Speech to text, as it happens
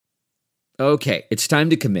Okay, it's time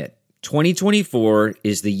to commit. 2024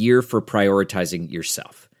 is the year for prioritizing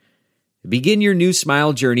yourself. Begin your new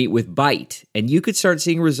smile journey with Byte, and you could start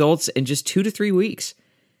seeing results in just 2 to 3 weeks.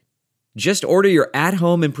 Just order your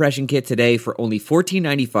at-home impression kit today for only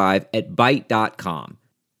 $14.95 at Byte.com.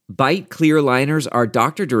 Byte clear aligners are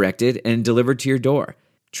doctor-directed and delivered to your door.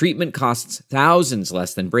 Treatment costs thousands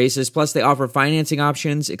less than braces, plus they offer financing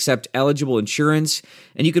options, accept eligible insurance,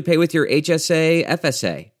 and you could pay with your HSA,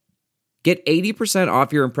 FSA. Get 80%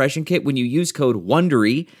 off your impression kit when you use code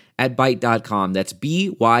WONDERY at Byte.com. That's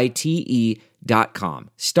BYTE.com.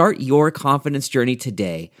 Start your confidence journey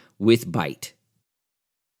today with Byte.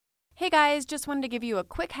 Hey guys, just wanted to give you a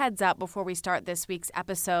quick heads up before we start this week's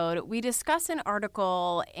episode. We discuss an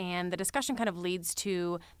article and the discussion kind of leads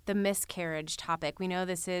to the miscarriage topic. We know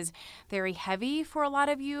this is very heavy for a lot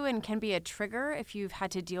of you and can be a trigger if you've had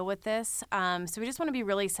to deal with this. So we just want to be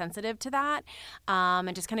really sensitive to that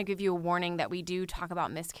and just kind of give you a warning that we do talk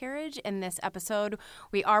about miscarriage in this episode.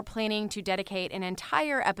 We are planning to dedicate an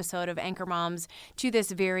entire episode of Anchor Moms to this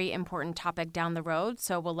very important topic down the road.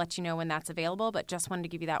 So we'll let you know when that's available, but just wanted to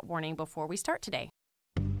give you that warning before we start today.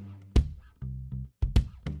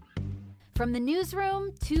 From the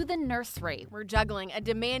newsroom to the nursery, We're juggling a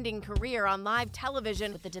demanding career on live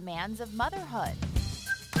television with the demands of motherhood.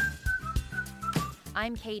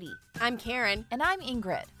 I'm Katie. I'm Karen. And I'm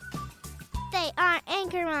Ingrid. They are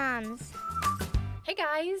Anchor Moms. Hey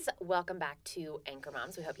guys, welcome back to Anchor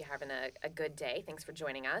Moms. We hope you're having a good day. Thanks for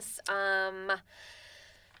joining us.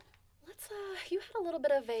 You had a little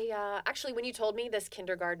bit of actually, when you told me this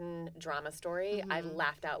kindergarten drama story, I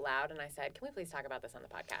laughed out loud and I said, can we please talk about this on the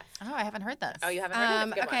podcast? Oh, I haven't heard this. Oh, you haven't heard it?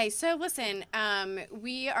 It's a good Okay, one. so listen,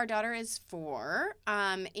 our daughter is 4,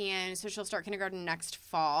 and so she'll start kindergarten next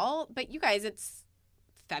fall. But you guys, it's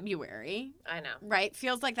February, I know. right?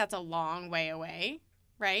 Feels like that's a long way away,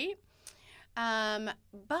 right?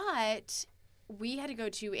 But we had to go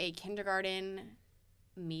to a kindergarten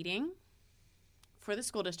meeting for the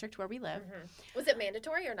school district where we live. Mm-hmm. Was it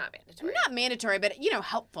mandatory or not mandatory? Not mandatory, but,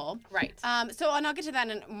 helpful. Right. And I'll get to that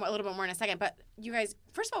in a little bit more in a second. But you guys,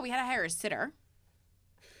 first of all, we had to hire a sitter.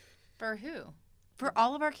 For who? For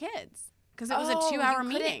all of our kids. Because it was a 2-hour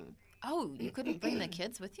meeting. Oh, you couldn't bring the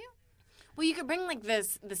kids with you? Well, you could bring,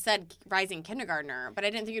 the said rising kindergartner, but I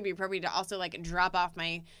didn't think it'd be appropriate to also, drop off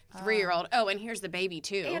my 3-year-old. Oh, and here's the baby,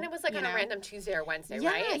 too. And it was, on a random Tuesday or Wednesday, Yeah,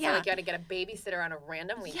 right? yeah. So, you had to get a babysitter on a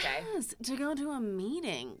random weekday. Yes, to go to a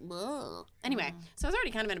meeting. Ugh. Anyway, so I was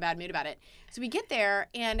already kind of in a bad mood about it. So we get there,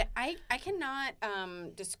 and I cannot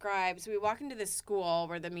describe. So we walk into this school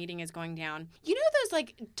where the meeting is going down. You know those,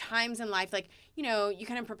 times in life, you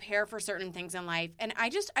kind of prepare for certain things in life. And I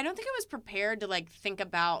don't think I was prepared to, think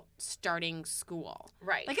about starting school.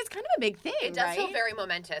 Right. It's kind of a big thing, It does right? feel very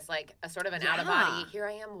momentous, a sort of an out-of-body. Here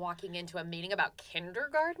I am walking into a meeting about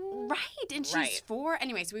kindergarten. Right, and she's Right. 4.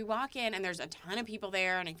 Anyway, so we walk in, and there's a ton of people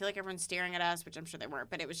there, and I feel like everyone's staring at us, which I'm sure they weren't,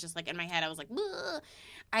 but it was just, in my head, I was like, ugh.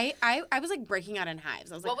 I was, breaking out in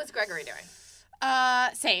hives. I was like, What was Gregory doing?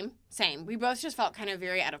 Same. We both just felt kind of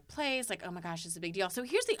very out of place, oh my gosh, this is a big deal. So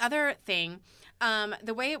here's the other thing.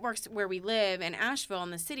 The way it works where we live in Asheville in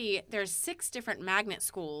the city, there's 6 different magnet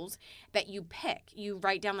schools that you pick. You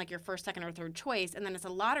write down your first, second, or third choice, and then it's a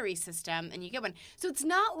lottery system, and you get one. So it's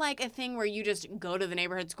not like a thing where you just go to the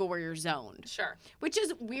neighborhood school where you're zoned. Sure. Which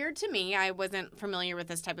is weird to me. I wasn't familiar with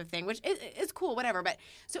this type of thing, which is cool, whatever. But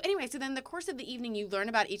so anyway, so then the course of the evening, you learn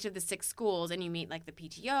about each of the 6 schools, and you meet the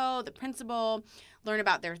PTO, the principal, learn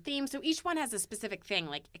about their theme. So each one has a specific thing,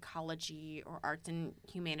 like ecology or arts and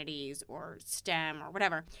humanities or STEM or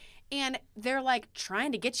whatever. And they're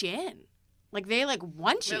trying to get you in. They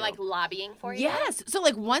want you. They're lobbying for you? Yes. So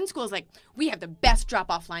one school is we have the best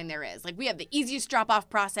drop-off line there is. We have the easiest drop-off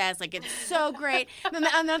process. It's so great. And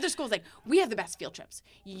then another school is we have the best field trips.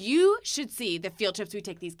 You should see the field trips we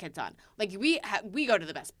take these kids on. We go to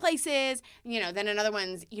the best places. Then another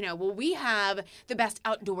one's, we have the best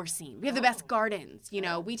outdoor scene. We have the best gardens.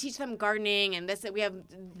 We teach them gardening and this. We have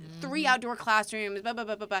 3 outdoor classrooms, blah, blah,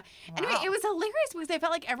 blah, blah, blah. Wow. Anyway, it was hilarious because I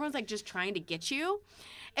felt like everyone's just trying to get you.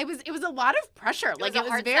 It was a lot of pressure. It was a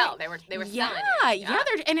hard sell. They were selling it. Yeah.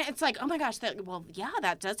 And it's oh my gosh, that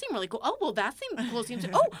does seem really cool. Oh, well, that seems cool.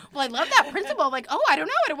 Oh, well, I love that principal. Oh, I don't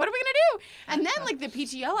know. What are we gonna do? And then the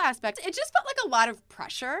PTO aspect, it just felt like a lot of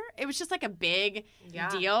pressure. It was just a big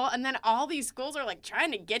deal. And then all these schools are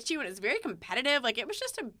trying to get you, and it's very competitive. It was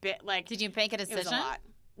just a bit Did you make a decision? It was a lot.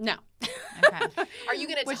 No. Okay. Are you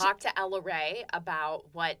gonna talk to Ella Ray about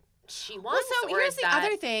what she wants? Well, so or here's is the that...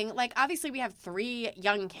 other thing. Like, obviously, we have 3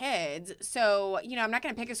 young kids. So, I'm not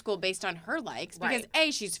going to pick a school based on her likes because, Right.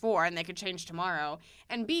 A, she's 4 and they could change tomorrow.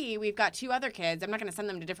 And B, we've got 2 other kids. I'm not going to send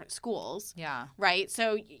them to different schools. Yeah. Right?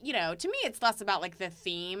 So, to me, it's less about, like, the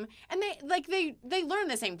theme. And they learn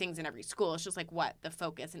the same things in every school. It's just, like, what the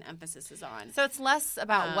focus and emphasis is on. So it's less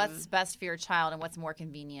about what's best for your child and what's more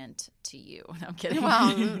convenient to you. No, I'm kidding.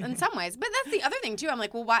 Well, in some ways. But that's the other thing, too. I'm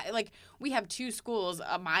like, well, why? Like, we have 2 schools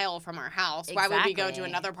a mile from our house. Why would we go to Exactly.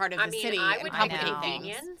 another part of I the mean, city I and would pick complicate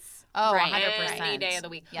things? convenience. Oh, Right. 100%. Any day of the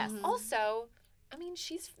week. Yes. Also, I mean,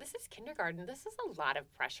 this is kindergarten. This is a lot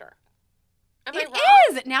of pressure. Am I It wrong?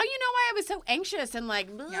 is. Now you know why I was so anxious and like,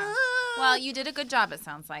 Yeah. Well, you did a good job, it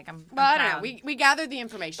sounds like. I'm But I don't know. proud. We gathered the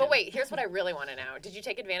information. But wait, here's what I really want to know. Did you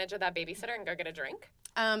take advantage of that babysitter and go get a drink?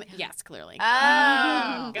 Yes, clearly.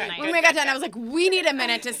 Oh, Good. nice. When we got done, I was like, we need a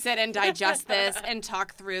minute to sit and digest this and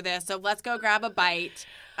talk through this. So let's go grab a bite,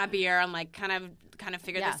 a beer, and like kind of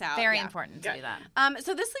figure Yeah, this out. very Yeah. important to Good. do that.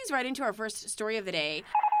 So this leads right into our first story of the day.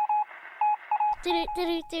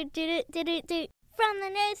 From the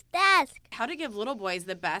news desk. How to give little boys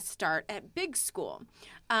the best start at big school.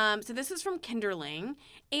 So this is from Kinderling,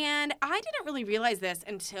 and I didn't really realize this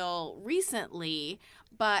until recently,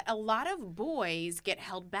 but a lot of boys get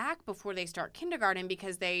held back before they start kindergarten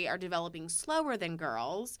because they are developing slower than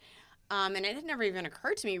girls. And it had never even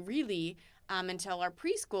occurred to me really until our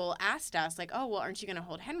preschool asked us, like, oh, well, aren't you going to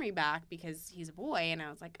hold Henry back because he's a boy? And I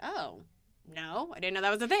was like, oh, no, I didn't know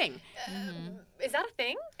that was a thing. Is that a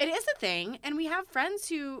thing? It is a thing, and we have friends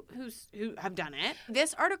who have done it.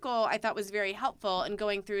 This article I thought was very helpful in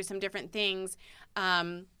going through some different things,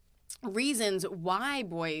 reasons why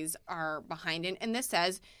boys are behind it. And this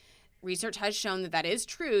says, research has shown that is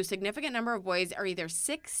true. Significant number of boys are either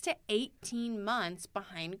 6 to 18 months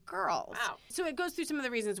behind girls. Wow. So it goes through some of the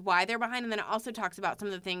reasons why they're behind, and then it also talks about some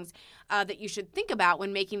of the things that you should think about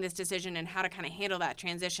when making this decision and how to kind of handle that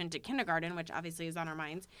transition to kindergarten, which obviously is on our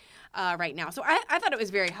minds right now. So I thought it was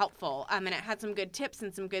very helpful, and it had some good tips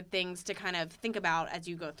and some good things to kind of think about as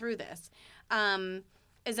you go through this.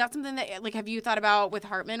 Is that something that, like, have you thought about with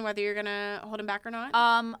Hartman, whether you're going to hold him back or not?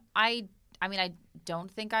 I mean, I don't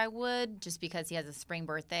think I would, just because he has a spring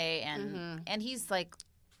birthday and he's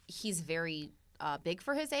very big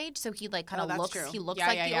for his age, so he like kind of that's looks true. he looks Yeah,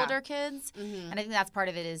 like yeah, the yeah. older kids, and I think that's part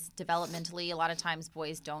of it is developmentally. A lot of times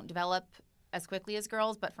boys don't develop as quickly as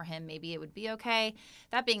girls, but for him maybe it would be okay.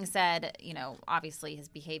 That being said, obviously his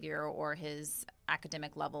behavior or his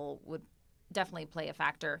academic level would definitely play a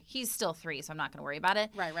factor. He's still 3, so I'm not going to worry about it.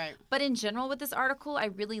 Right. But in general with this article, I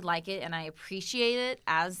really like it and I appreciate it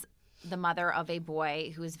as the mother of a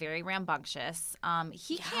boy who is very rambunctious.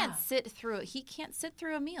 He can't sit through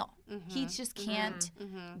a meal. He just can't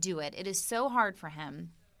do it. It is so hard for him.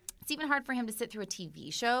 It's even hard for him to sit through a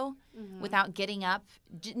TV show without getting up,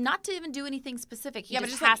 not to even do anything specific. He But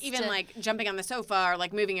just just has like even to, like jumping on the sofa or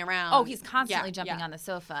like moving around. Oh, he's constantly Yeah, jumping yeah. on the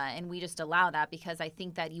sofa, and we just allow that because I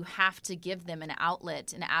think that you have to give them an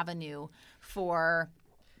outlet, an avenue for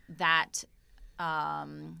that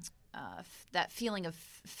that feeling of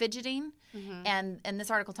fidgeting. And this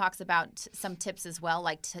article talks about some tips as well,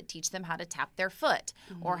 like to teach them how to tap their foot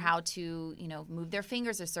or how to, move their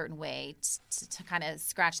fingers a certain way to kind of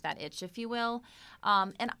scratch that itch, if you will.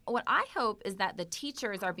 And what I hope is that the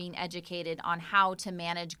teachers are being educated on how to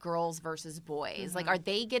manage girls versus boys. Like, are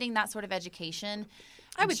they getting that sort of education?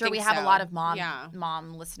 I'm would sure we think have so. a lot of Yeah.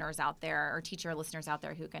 mom listeners out there or teacher listeners out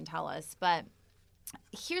there who can tell us. But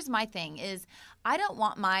here's my thing is I don't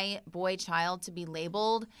want my boy child to be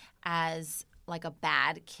labeled as like a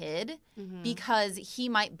bad kid because he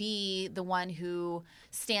might be the one who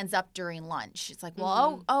stands up during lunch. It's like,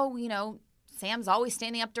 well, Sam's always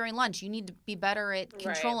standing up during lunch. You need to be better at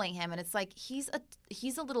controlling him. And it's like he's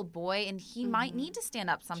a little boy and he might need to stand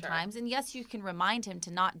up sometimes. And yes, you can remind him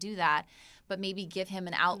to not do that, but maybe give him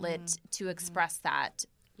an outlet to express that.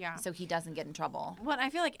 Yeah. So he doesn't get in trouble. Well, I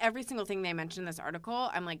feel like every single thing they mention in this article,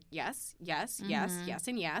 I'm like, yes, and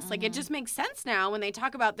yes. Like, it just makes sense now when they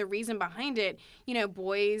talk about the reason behind it.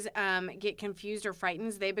 Boys get confused or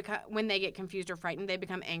frightened. When they get confused or frightened, they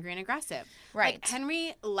become angry and aggressive. Right. Like,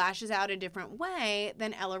 Henry lashes out a different way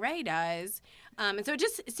than Ella Ray does. And so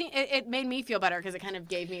it made me feel better because it kind of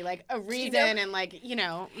gave me, like, a reason and, like,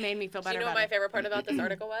 made me feel better Do you know what about my it. favorite part about this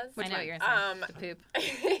article was? I know what you're saying. The poop.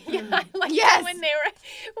 Yeah, I like Yes.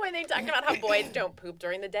 when they talked about how boys don't poop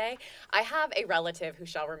during the day. I have a relative who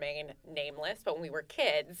shall remain nameless, but when we were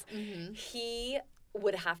kids, he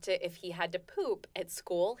would have to, if he had to poop at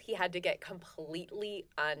school, he had to get completely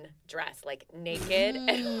undressed, like naked,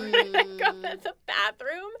 and go to the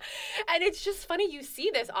bathroom. And it's just funny, you see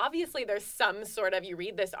this. Obviously, there's some sort of, you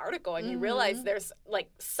read this article and you realize there's like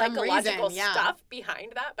psychological stuff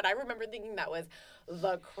behind that. But I remember thinking that was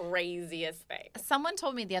the craziest thing. Someone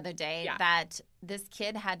told me the other day that this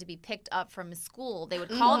kid had to be picked up from school. They would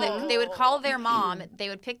call they would call their mom. They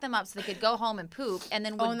would pick them up so they could go home and poop, and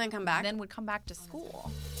then would, and then come back. Then would come back to school.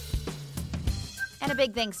 And a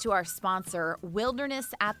big thanks to our sponsor,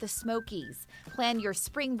 Wilderness at the Smokies. Plan your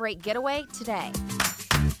spring break getaway today.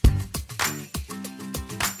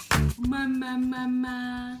 Mom's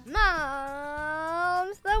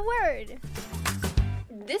the word.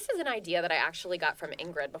 This is an idea that I actually got from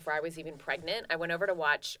Ingrid before I was even pregnant. I went over to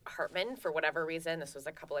watch Hartman for whatever reason. This was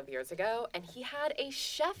a couple of years ago. And he had a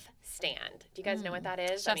chef stand. Do you guys know what that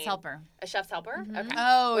is? Chef's helper. A chef's helper? Okay.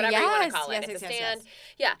 Oh, Whatever you want to call it. Yes, It's yes, a yes, stand. yes.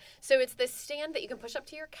 Yeah. So it's this stand that you can push up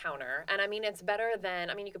to your counter. And I mean, it's better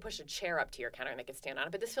than, I mean, you could push a chair up to your counter and they could stand on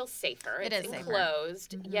it. But this feels safer. It It's is safer.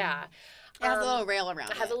 enclosed. Yeah. It has a little rail around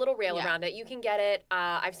it. It has a little rail around it. You can get it.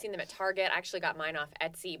 I've seen them at Target. I actually got mine off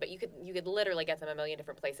Etsy, but you could literally get them a million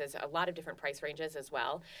different places, a lot of different price ranges as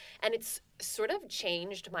well. And it's sort of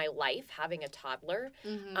changed my life having a toddler.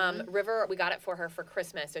 River, we got it for her for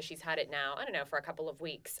Christmas, so she's had it now, I don't know, for a couple of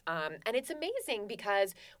weeks. And it's amazing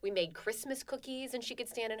because we made Christmas cookies and she could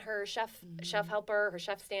stand in her chef helper, her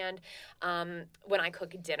chef stand. When I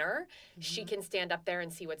cook dinner, she can stand up there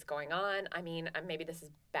and see what's going on. I mean, maybe this is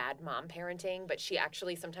bad mom parenting, but she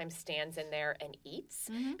actually sometimes stands in there and eats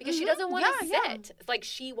because she doesn't want to sit. It's like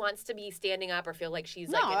she wants to be standing up or feel like she's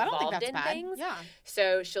like involved in things. Yeah.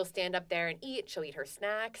 So she'll stand up there and eat. She'll eat her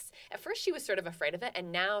snacks. At first she was sort of afraid of it,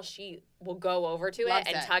 and now she will go over to it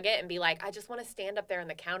and tug it and be like, I just want to stand up there on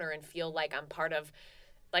the counter and feel like I'm part of,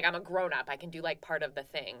 like I'm a grown up. I can do like part of the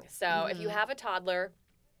thing. So if you have a toddler,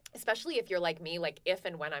 especially if you're like me, like if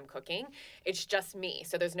and when I'm cooking, it's just me.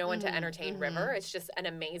 So there's no one to entertain River. It's just an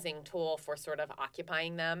amazing tool for sort of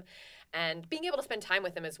occupying them and being able to spend time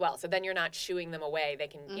with them as well. So then you're not shooing them away. They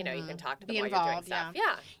can, you know, you can talk to them while you're doing stuff.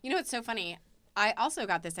 Yeah. You know, it's so funny. I also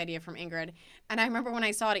got this idea from Ingrid. And I remember when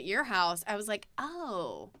I saw it at your house, I was like,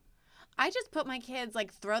 oh, I just put my kids,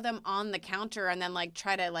 like, throw them on the counter and then, like,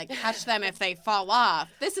 try to, like, catch them if they fall off.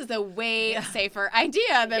 This is a way safer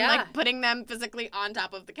idea than, like, putting them physically on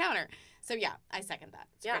top of the counter. So, yeah, I second that.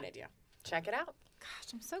 It's a great idea. Check it out.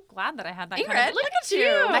 Gosh, I'm so glad that I had that Ingrid, kind of, look at you.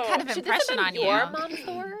 that kind of Should impression this have on been you. your mom's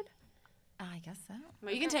word? I guess so.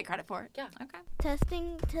 Well, you can take credit for it. Yeah. Okay.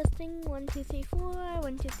 Testing. 1, 2, 3, 4.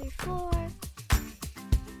 1, 2, 3, 4.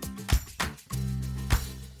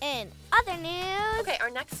 In other news. Okay, our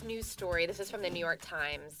next news story, this is from the New York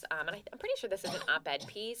Times, and I'm pretty sure this is an op-ed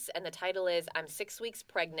piece, and the title is, I'm 6 weeks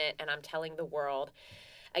pregnant and I'm telling the world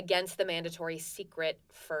against the mandatory secret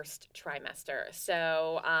first trimester.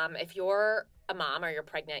 So if you're a mom or you're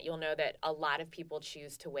pregnant, you'll know that a lot of people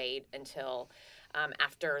choose to wait until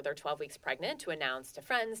after they're 12 weeks pregnant to announce to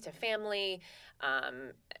friends, to family,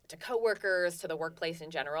 to coworkers, to the workplace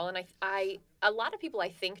in general. And a lot of people, I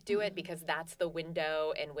think, do it because that's the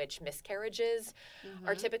window in which miscarriages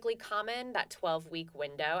are typically common, that 12-week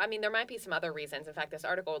window. I mean, there might be some other reasons. In fact, this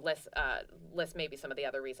article lists maybe some of the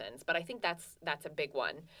other reasons, but I think that's a big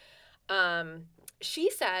one.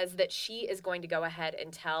 She says that she is going to go ahead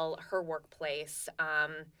and tell her workplace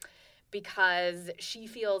because she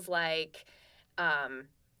feels like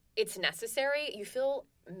it's necessary. You feel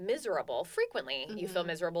miserable frequently. You feel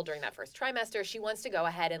miserable during that first trimester. She wants to go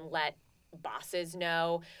ahead and let bosses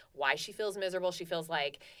know why she feels miserable. She feels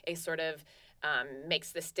like it sort of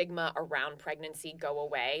makes the stigma around pregnancy go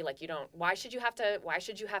away. Like why should you have to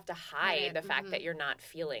hide the fact that you're not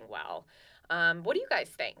feeling well? What do you guys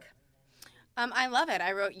think? I love it.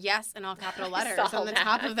 I wrote yes in all capital letters on the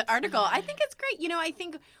top of the article. I think it's great. You know, I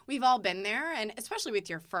think we've all been there, and especially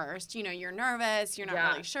with your first, you know, you're nervous, you're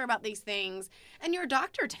not really sure about these things, and your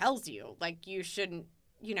doctor tells you, like, you shouldn't,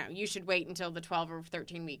 you know, you should wait until the 12 or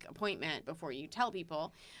 13-week appointment before you tell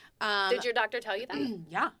people. Did your doctor tell you that?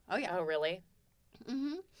 Yeah. Oh, yeah. Oh, really?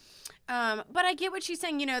 But I get what she's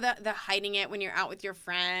saying, you know, the hiding it when you're out with your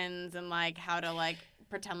friends and, like, how to, like,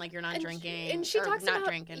 pretend like you're not drinking and she or talks not about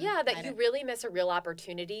drinking. That you really miss a real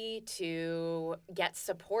opportunity to get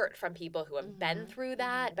support from people who have been through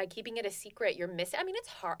that. By keeping it a secret, you're missing. I mean, it's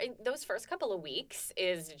hard. Those first couple of weeks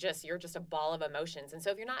you're just a ball of emotions, and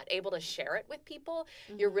so if you're not able to share it with people,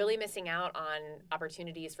 you're really missing out on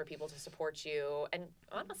opportunities for people to support you and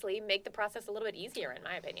honestly make the process a little bit easier, in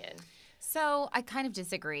my opinion. So I kind of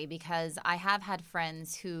disagree because I have had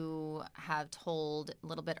friends who have told a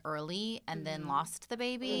little bit early and then lost the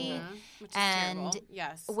baby. Which is terrible.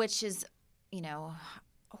 Yes. Which is,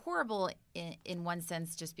 horrible in one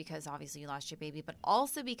sense just because obviously you lost your baby, but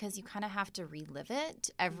also because you kind of have to relive it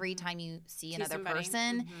every time you see another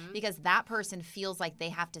person because that person feels like they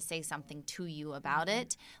have to say something to you about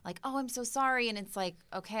it. Like, oh, I'm so sorry. And it's like,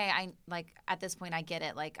 okay, at this point I get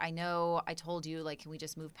it. Like, I know I told you, like, can we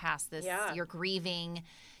just move past this? Yeah. You're grieving.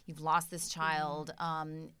 You've lost this child.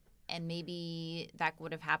 And maybe that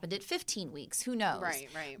would have happened at 15 weeks. Who knows?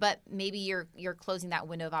 Right. But maybe you're closing that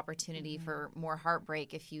window of opportunity for more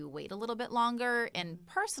heartbreak if you wait a little bit longer. And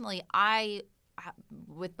personally,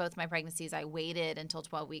 with both my pregnancies, I waited until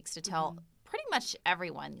 12 weeks to tell pretty much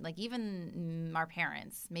everyone, like even our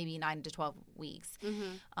parents, maybe 9 to 12 weeks,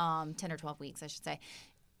 10 or 12 weeks, I should say.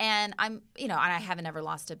 And I'm, and I haven't ever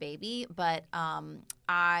lost a baby, but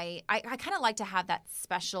I kind of like to have that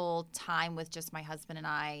special time with just my husband and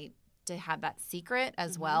I to have that secret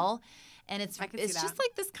as well. And it's just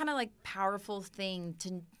like this kind of like powerful thing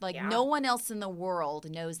to like no one else in the world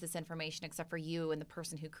knows this information except for you and the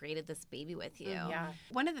person who created this baby with you. Yeah.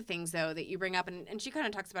 One of the things, though, that you bring up, and she kind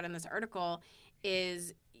of talks about in this article,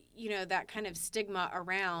 is, that kind of stigma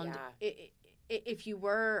around if you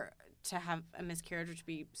were to have a miscarriage, which would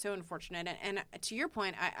be so unfortunate. And to your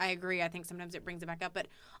point, I agree. I think sometimes it brings it back up. But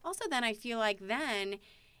also then I feel like then,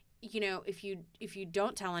 if you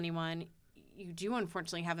don't tell anyone, you do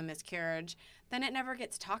unfortunately have a miscarriage, then it never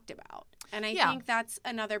gets talked about. And I think that's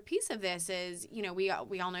another piece of this is, we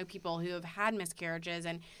all know people who have had miscarriages,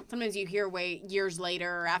 and sometimes you hear years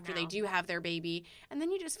later or after they do have their baby, and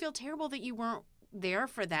then you just feel terrible that you weren't there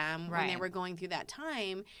for them when they were going through that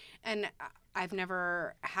time. And I've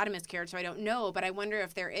never had a miscarriage, so I don't know, but I wonder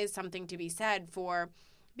if there is something to be said for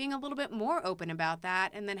being a little bit more open about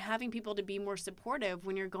that and then having people to be more supportive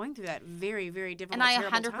when you're going through that very, very difficult, and I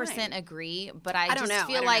terrible 100% time. Agree, but I just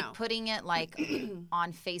feel like putting it like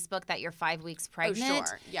on Facebook that you're 5 weeks pregnant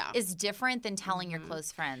is different than telling your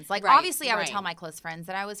close friends. Like obviously I would tell my close friends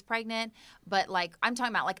that I was pregnant, but like I'm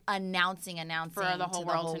talking about like announcing for the whole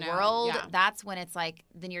world to know. World. Yeah. That's when it's like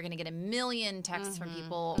then you're going to get a million texts from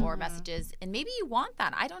people or messages, and maybe you want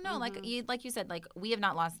that. I don't know. Like you said, like we have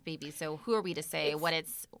not lost babies, so who are we to say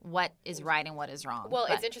what is right and what is wrong? Well,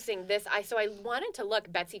 it's interesting. So I wanted to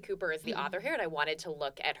look. Betsy Cooper is the author here, and I wanted to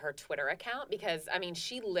look at her Twitter account because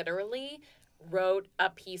she literally wrote a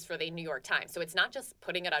piece for the New York Times. So it's not just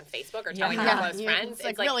putting it on Facebook or telling her close friends.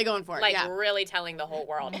 It's like really going for it. Like really telling the whole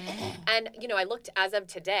world. And, I looked as of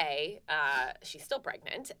today, she's still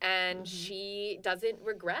pregnant, and she doesn't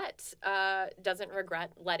regret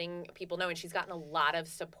letting people know. And she's gotten a lot of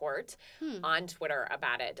support on Twitter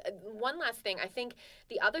about it. One last thing. I think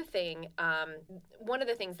the other thing, one of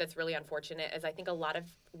the things that's really unfortunate is I think a lot of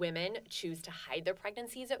women choose to hide their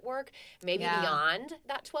pregnancies at work, maybe beyond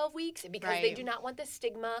that 12 weeks, because they do not want the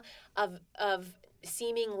stigma of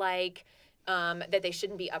seeming like that they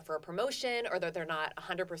shouldn't be up for a promotion or that they're not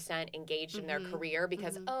 100% engaged in their career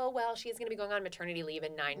because, she's going to be going on maternity leave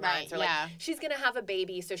in 9 months. Or like, she's going to have a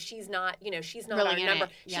baby, so she's not, she's not really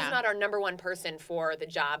she's not our number one person for the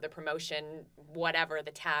job, the promotion, whatever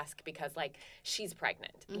the task, because like she's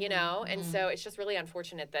pregnant, And so it's just really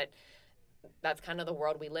unfortunate that that's kind of the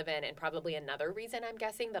world we live in, and probably another reason I'm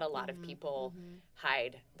guessing that a lot of people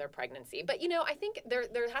hide their pregnancy. But I think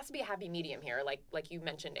there has to be a happy medium here, like you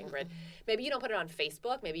mentioned, Ingrid. Maybe you don't put it on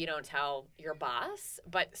Facebook, maybe you don't tell your boss,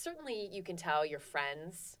 but certainly you can tell your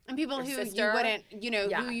friends and people who sister, you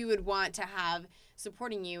wouldn't, who you would want to have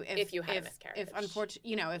supporting you if you had a miscarriage. If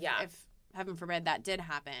unfortunately, if heaven forbid that did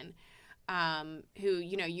happen. Who,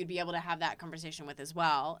 you'd be able to have that conversation with as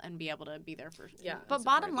well and be able to be there for But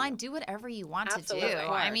bottom line, do whatever you want to do.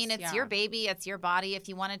 I mean, it's your baby, it's your body. If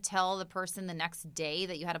you want to tell the person the next day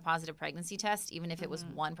that you had a positive pregnancy test, even if it was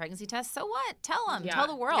one pregnancy test, so what? Tell them. Tell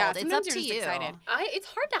the world. It's up to you. Excited. It's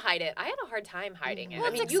hard to hide it. I had a hard time hiding it.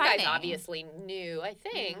 Well, you guys obviously knew, I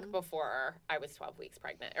think, before I was 12 weeks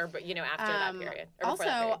pregnant or, after that period. Also,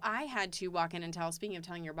 that period. I had to walk in and tell, speaking of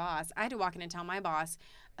telling your boss, I had to walk in and tell my boss,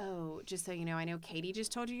 oh, just so you know, I know Katie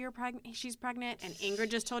just told you she's pregnant, and Ingrid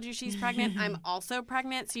just told you she's pregnant. I'm also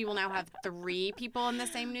pregnant, so you will now have 3 people in the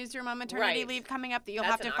same newsroom on maternity leave coming up that you'll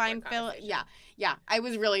have to find Phil. Yeah. I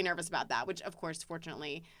was really nervous about that, which, of course,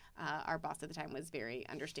 fortunately, our boss at the time was very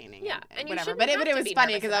understanding. And whatever. But it was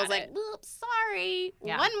funny because I was like, oops, sorry.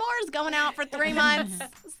 Yeah. One more is going out for 3 months.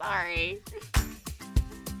 Sorry.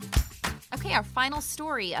 A Okay, our final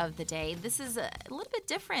story of the day. This is a little bit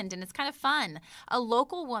different and it's kind of fun. A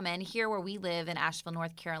local woman here where we live in Asheville,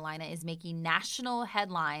 North Carolina is making national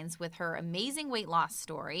headlines with her amazing weight loss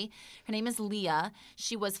story. Her name is Leah.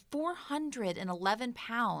 She was 411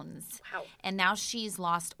 pounds. Wow. And now she's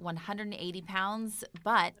lost 180 pounds,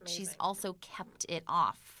 but she's also kept it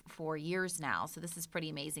off for years now. So this is pretty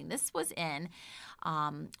amazing. This was in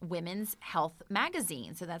Women's Health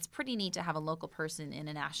magazine. So that's pretty neat to have a local person in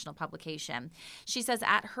a national publication. She says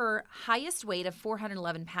at her highest weight of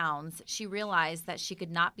 411 pounds, she realized that she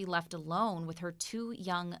could not be left alone with her 2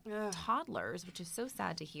 young toddlers, which is so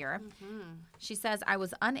sad to hear. She says, I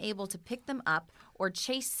was unable to pick them up or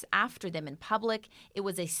chase after them in public. It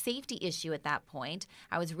was a safety issue at that point.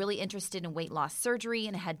 I was really interested in weight loss surgery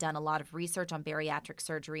and had done a lot of research on bariatric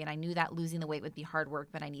surgery, and I knew that losing the weight would be hard work,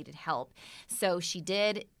 but I needed help. So she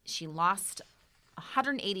did. She lost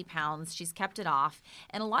 180 pounds. She's kept it off.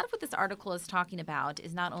 And a lot of what this article is talking about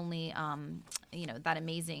is not only, that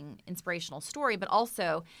amazing inspirational story, but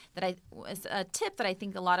also that a tip that I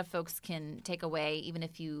think a lot of folks can take away, even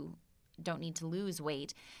if you don't need to lose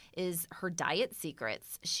weight, is her diet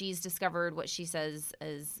secrets. She's discovered what she says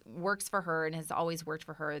works for her and has always worked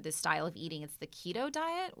for her, this style of eating. It's the keto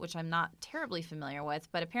diet, which I'm not terribly familiar with,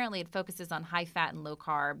 but apparently it focuses on high fat and low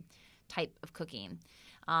carb type of cooking.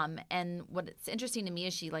 And what's interesting to me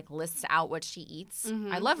is she lists out what she eats.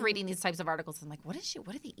 I love reading these types of articles. I'm like, what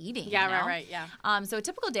are they eating? Yeah, right, yeah. So a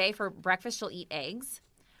typical day for breakfast, she'll eat eggs.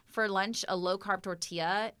 For lunch, a low carb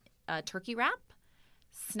tortilla, turkey wrap.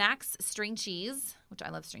 Snacks, string cheese, which I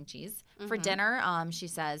love string cheese. For dinner, she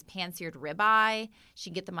says pan-seared ribeye. She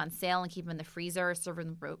can get them on sale and keep them in the freezer, serve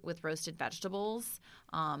them with roasted vegetables.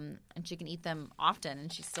 And she can eat them often,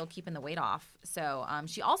 and she's still keeping the weight off. So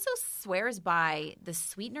she also swears by the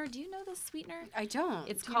sweetener. Do you know the sweetener? I don't.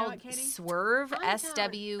 It's Do you know called it, Katie? Swerve, I don't.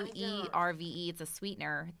 Swerve. It's a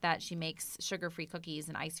sweetener that she makes sugar-free cookies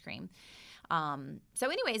and ice cream. So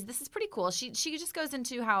anyways, this is pretty cool. She just goes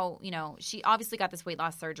into how, she obviously got this weight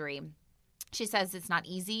loss surgery. She says it's not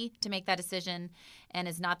easy to make that decision and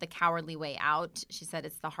is not the cowardly way out. She said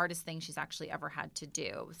it's the hardest thing she's actually ever had to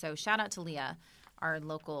do. So shout out to Leah, our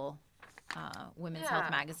local Women's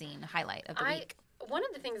Health magazine highlight of the week. One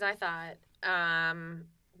of the things I thought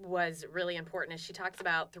was really important is she talks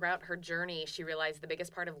about throughout her journey, she realized the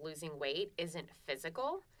biggest part of losing weight isn't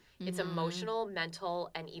physical. It's emotional,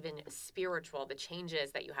 mental, and even spiritual, the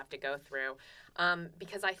changes that you have to go through.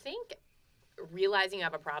 Because I think realizing you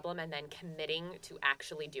have a problem and then committing to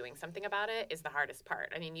actually doing something about it is the hardest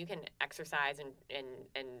part. I mean, you can exercise and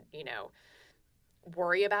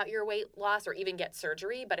worry about your weight loss or even get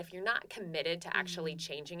surgery, but if you're not committed to actually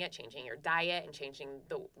changing your diet and changing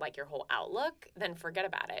your whole outlook, then forget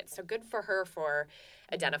about it. So good for her for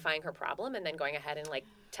identifying her problem and then going ahead and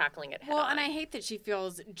tackling it head on. And I hate that she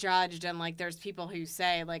feels judged and there's people who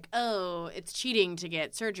say oh, it's cheating to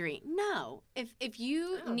get surgery. No. If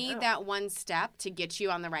you need that one step to get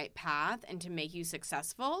you on the right path and to make you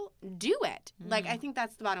successful, do it. I think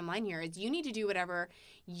that's the bottom line here is you need to do whatever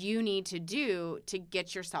you need to do to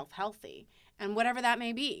get yourself healthy. And whatever that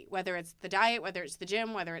may be, whether it's the diet, whether it's the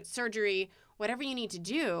gym, whether it's surgery, whatever you need to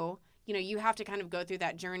do, you have to kind of go through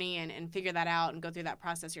that journey and figure that out and go through that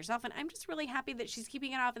process yourself. And I'm just really happy that she's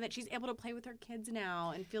keeping it off and that she's able to play with her kids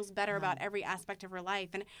now and feels better about every aspect of her life.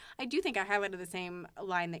 And I do think I highlighted the same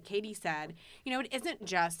line that Katie said. It isn't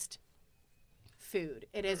just food.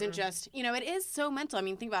 It isn't just, it is so mental. I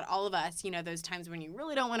mean, think about all of us, those times when you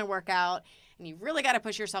really don't want to work out and you really got to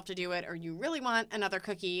push yourself to do it, or you really want another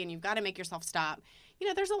cookie and you've got to make yourself stop.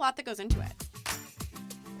 There's a lot that goes into it.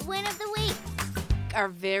 Win of the week. Our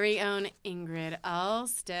very own Ingrid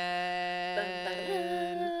Alston.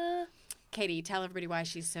 Katie, tell everybody why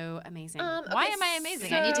she's so amazing. Why am I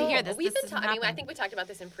amazing? I need to hear this. I think we talked about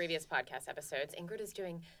this in previous podcast episodes. Ingrid is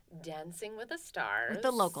doing Dancing with the Stars. With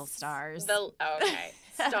the local stars.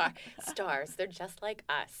 Stars. They're just like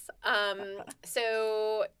us.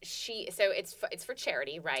 So it's for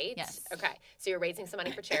charity, right? Yes. Okay. So you're raising some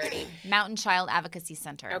money for charity. Mountain Child Advocacy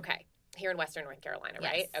Center. Okay. Here in Western North Carolina,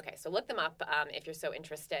 Yes. right? Okay, so look them up if you're so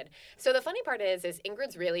interested. So the funny part is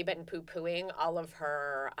Ingrid's really been poo-pooing all of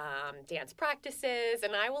her dance practices,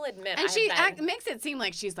 and I will admit, and she makes it seem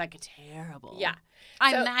like she's terrible. Yeah.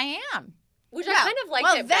 I am. Which Yeah. I kind of liked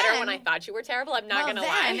Well, it better then- when I thought you were terrible. I'm not Well, going to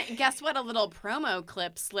then, lie. guess what? A little promo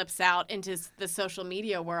clip slips out into the social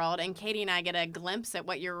media world, and Katie and I get a glimpse at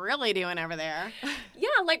what you're really doing over there. Yeah,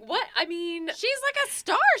 like what? I mean, She's like a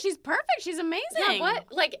star. She's perfect. She's amazing. yeah,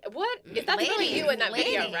 what? Like, what? That's really you in that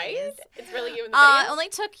video, Ladies. right? It's really you in the video? Only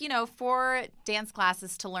took 4 dance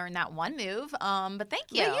classes to learn that one move. But thank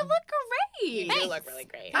you. But you look great. You do look really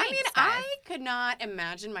great. I mean, Thanks, guys. I could not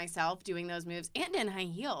imagine myself doing those moves and in high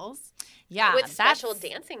heels. yeah, With special that's-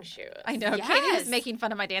 dancing shoes. I know. Katie Yes. was making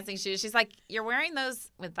fun of my dancing shoes. She's like, "You're wearing those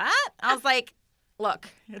with that?" I was like, "Look,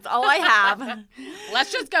 it's all I have.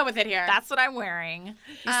 Let's just go with it here. That's what I'm wearing.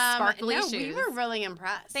 These sparkly no, shoes." we were really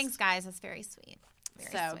impressed. Thanks, guys. That's very sweet.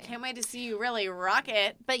 Very So sweet. can't wait to see you really rock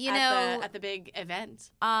it. But, you at know- at the big event.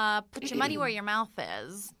 Put your money where your mouth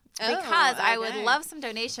is. Oh, Because I would okay. love some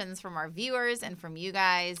donations from our viewers and from you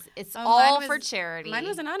guys. It's Oh, all mine for was- charity. Mine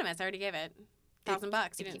was anonymous. I already gave it.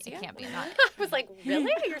 $1,000. You didn't see it it? can't be anonymous. I was like,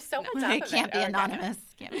 really? You're so on top of It can't be Okay. anonymous.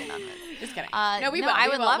 Can't be anonymous. Just kidding. No, will. I We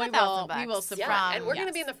would will. love We $1,000 will. We will bucks. support. Yeah, and we're Yes. going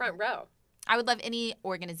to be in the front row. I would love any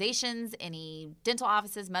organizations, any dental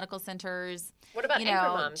offices, medical centers. What about Anchor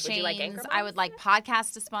Moms? Would you like chains. Anchor I Moms? would like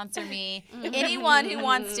podcasts to sponsor me. Anyone who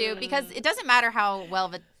wants to, because it doesn't matter how well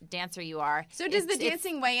of a dancer you are. So does the It's-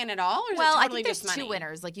 dancing weigh in at all? Or is Well, it I totally think there's just money? two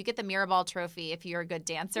winners. Like you get the Mirabal Trophy if you're a good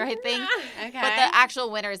dancer, I think. Okay. But the actual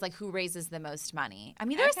winner is like who raises the most money. I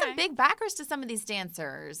mean, there's Okay. some big backers to some of these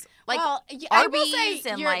dancers, like Well, I will Arby's say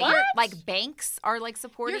and you're- like What? like banks are like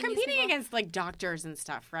supporting. You're these competing people. against like doctors and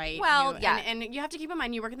stuff, right? Well, yeah. And you have to keep in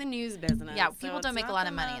mind you work in the news business. Yeah, so people it's don't make a not lot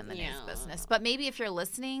of money in the news yeah. business. But maybe if you're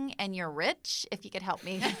listening and you're rich, if you could help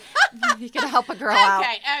me, you could help a girl out.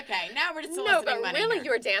 Okay. Now we're just No, soliciting but money really, here.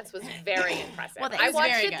 your dance was very impressive. Well, I thanks.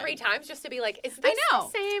 watched Very it good. 3 times just to be like, is this I know.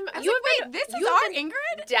 the same? I was You like, have wait, this is you've our been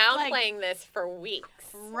Ingrid? downplaying this for weeks.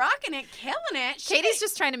 Rocking it, killing it. Katie's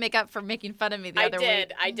just trying to make up for making fun of me the I other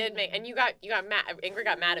week. did make, and you got mad. Ingrid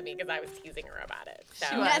got mad at me because I was teasing her about it. So.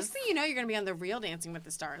 She was. Next thing you know, you're going to be on the real Dancing with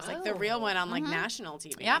the Stars, like the real one on like national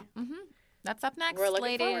TV. Yep. That's up next, We're looking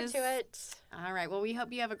ladies. forward to it. All right. Well, we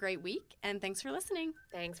hope you have a great week, and thanks for listening.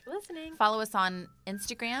 Thanks for listening. Follow us on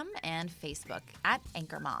Instagram and Facebook at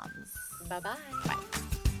Anchor Moms. Bye-bye.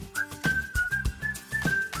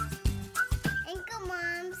 Anchor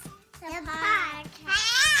Moms, the podcast.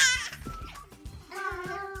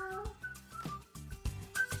 Oh.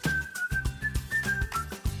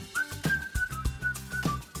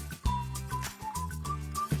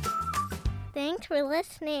 Thanks for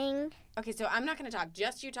listening. Okay, so I'm not going to talk.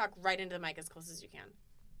 Just you talk right into the mic as close as you can.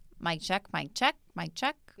 Mic check, mic check, mic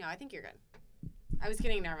check. No, I think you're good. I was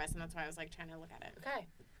getting nervous, and that's why I was like trying to look at it. Okay.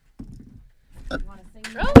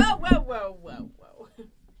 Whoa, whoa, whoa, whoa, whoa.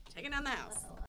 Taking down the house.